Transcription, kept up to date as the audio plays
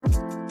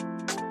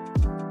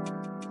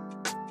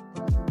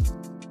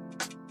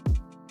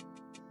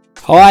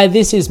Hi,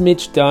 this is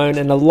Mitch Doan,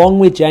 and along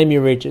with Jamie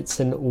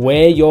Richardson,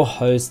 we're your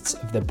hosts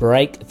of the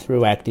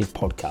Breakthrough Active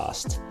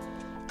podcast.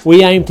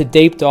 We aim to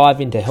deep dive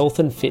into health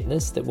and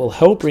fitness that will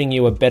help bring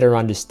you a better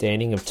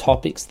understanding of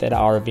topics that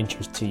are of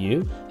interest to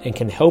you and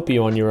can help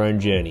you on your own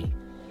journey.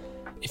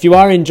 If you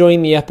are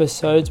enjoying the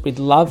episodes, we'd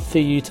love for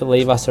you to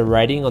leave us a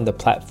rating on the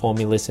platform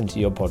you listen to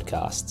your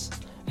podcasts.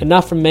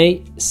 Enough from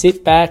me,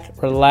 sit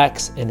back,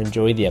 relax, and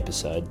enjoy the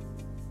episode.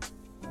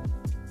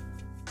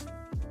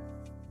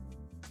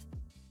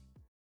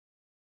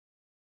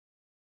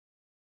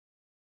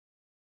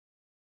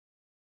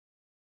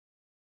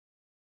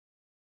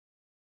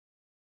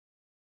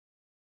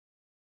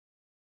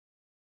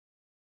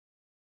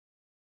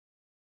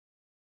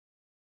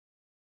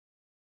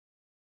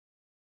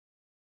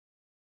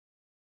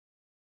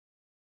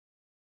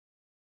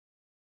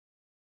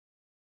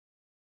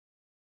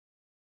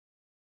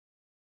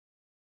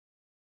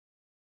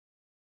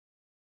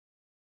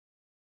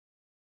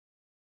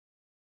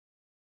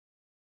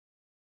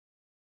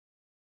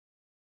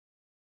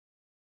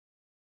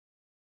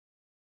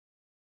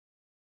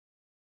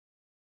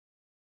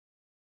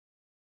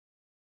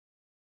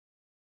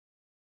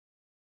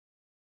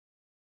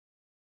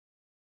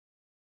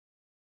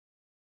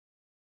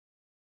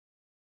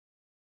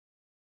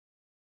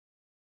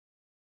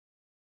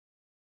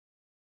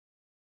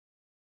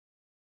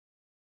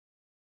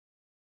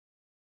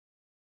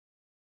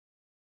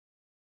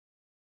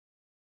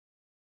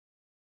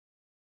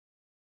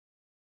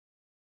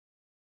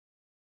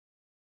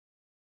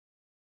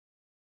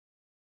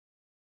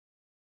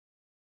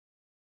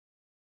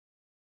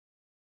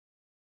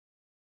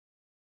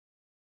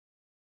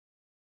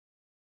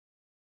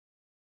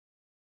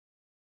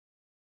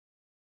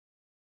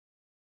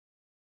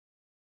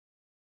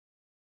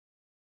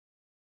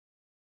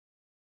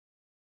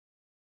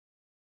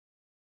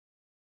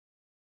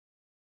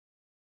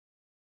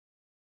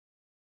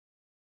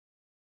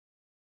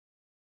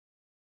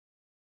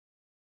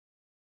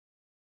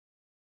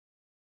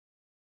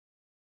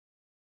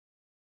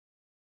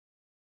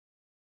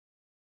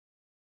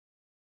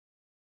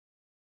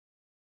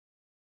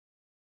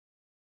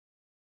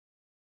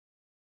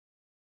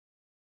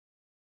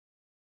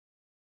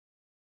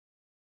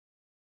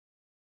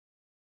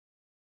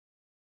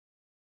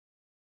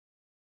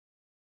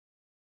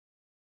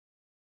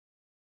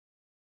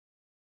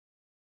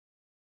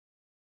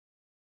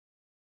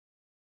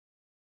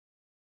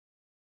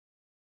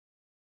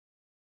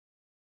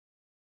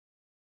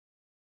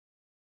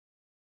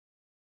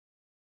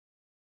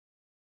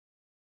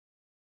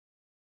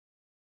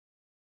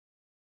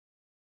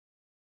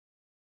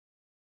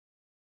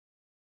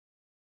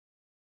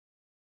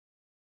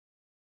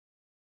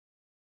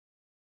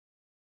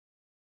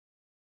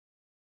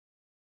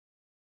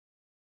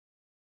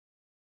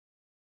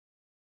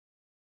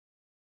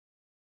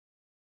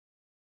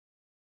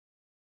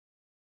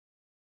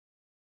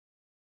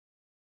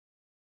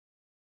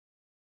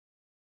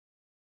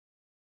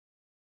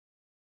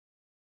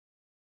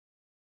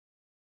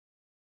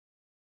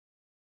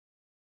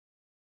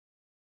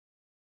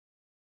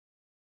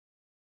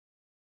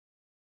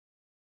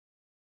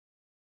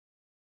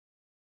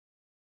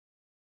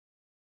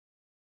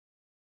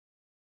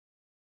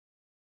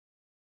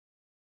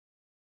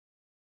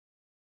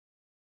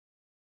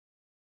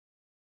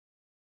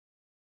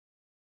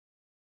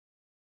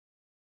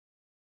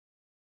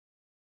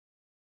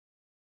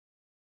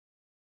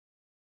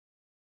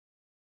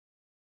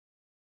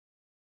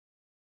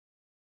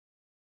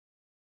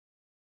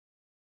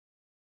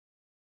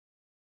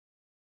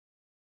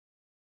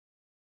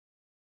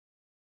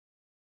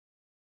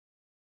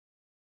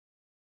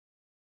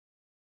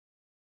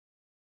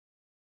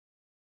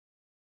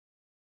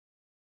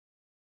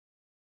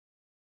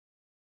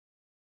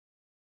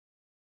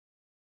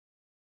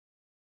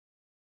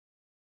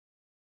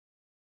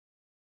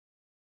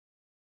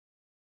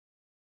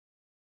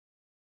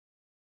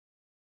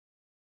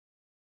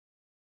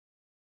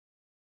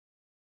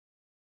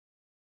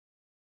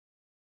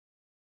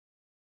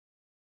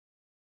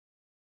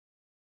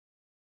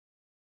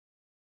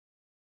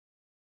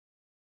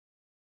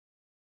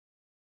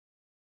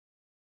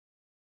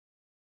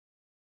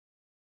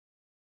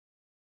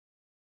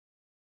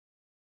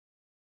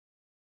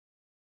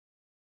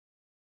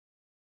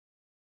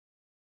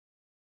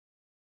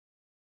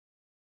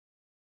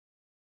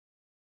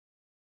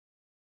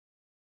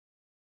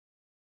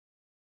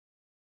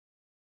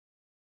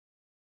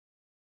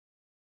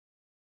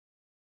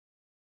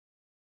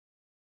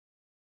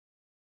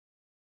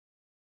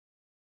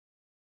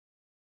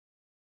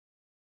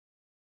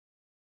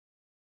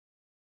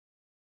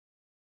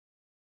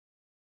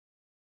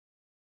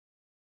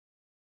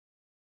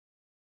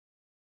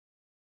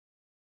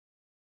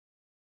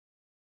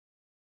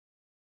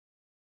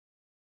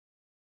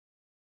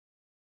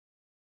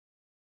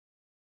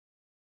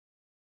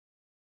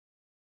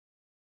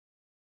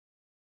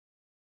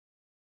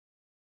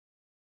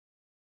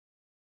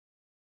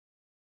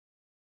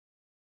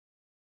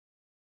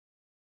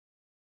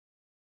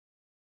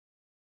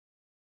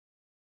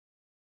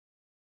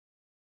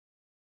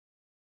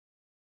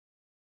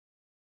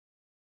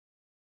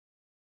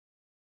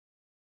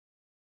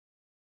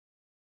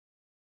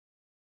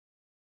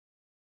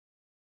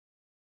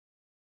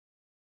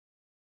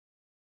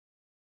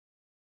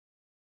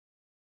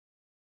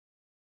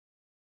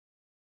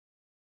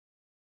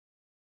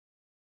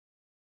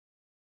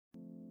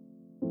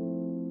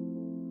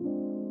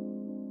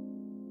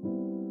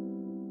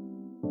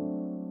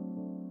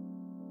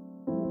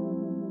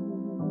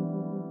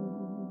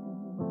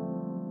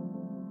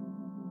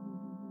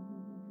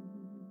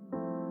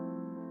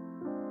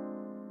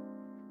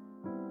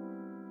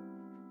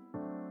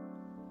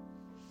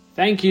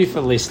 Thank you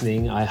for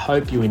listening. I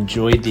hope you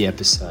enjoyed the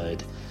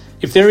episode.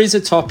 If there is a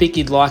topic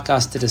you'd like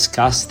us to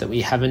discuss that we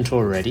haven't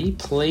already,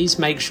 please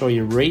make sure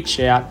you reach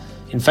out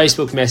in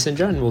Facebook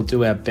Messenger and we'll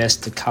do our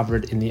best to cover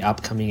it in the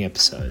upcoming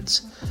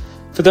episodes.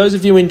 For those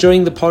of you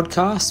enjoying the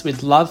podcast,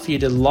 we'd love for you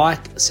to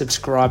like,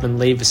 subscribe and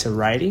leave us a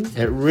rating.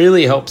 It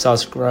really helps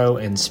us grow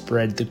and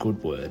spread the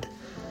good word.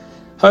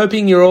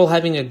 Hoping you're all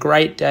having a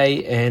great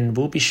day, and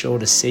we'll be sure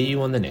to see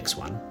you on the next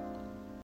one.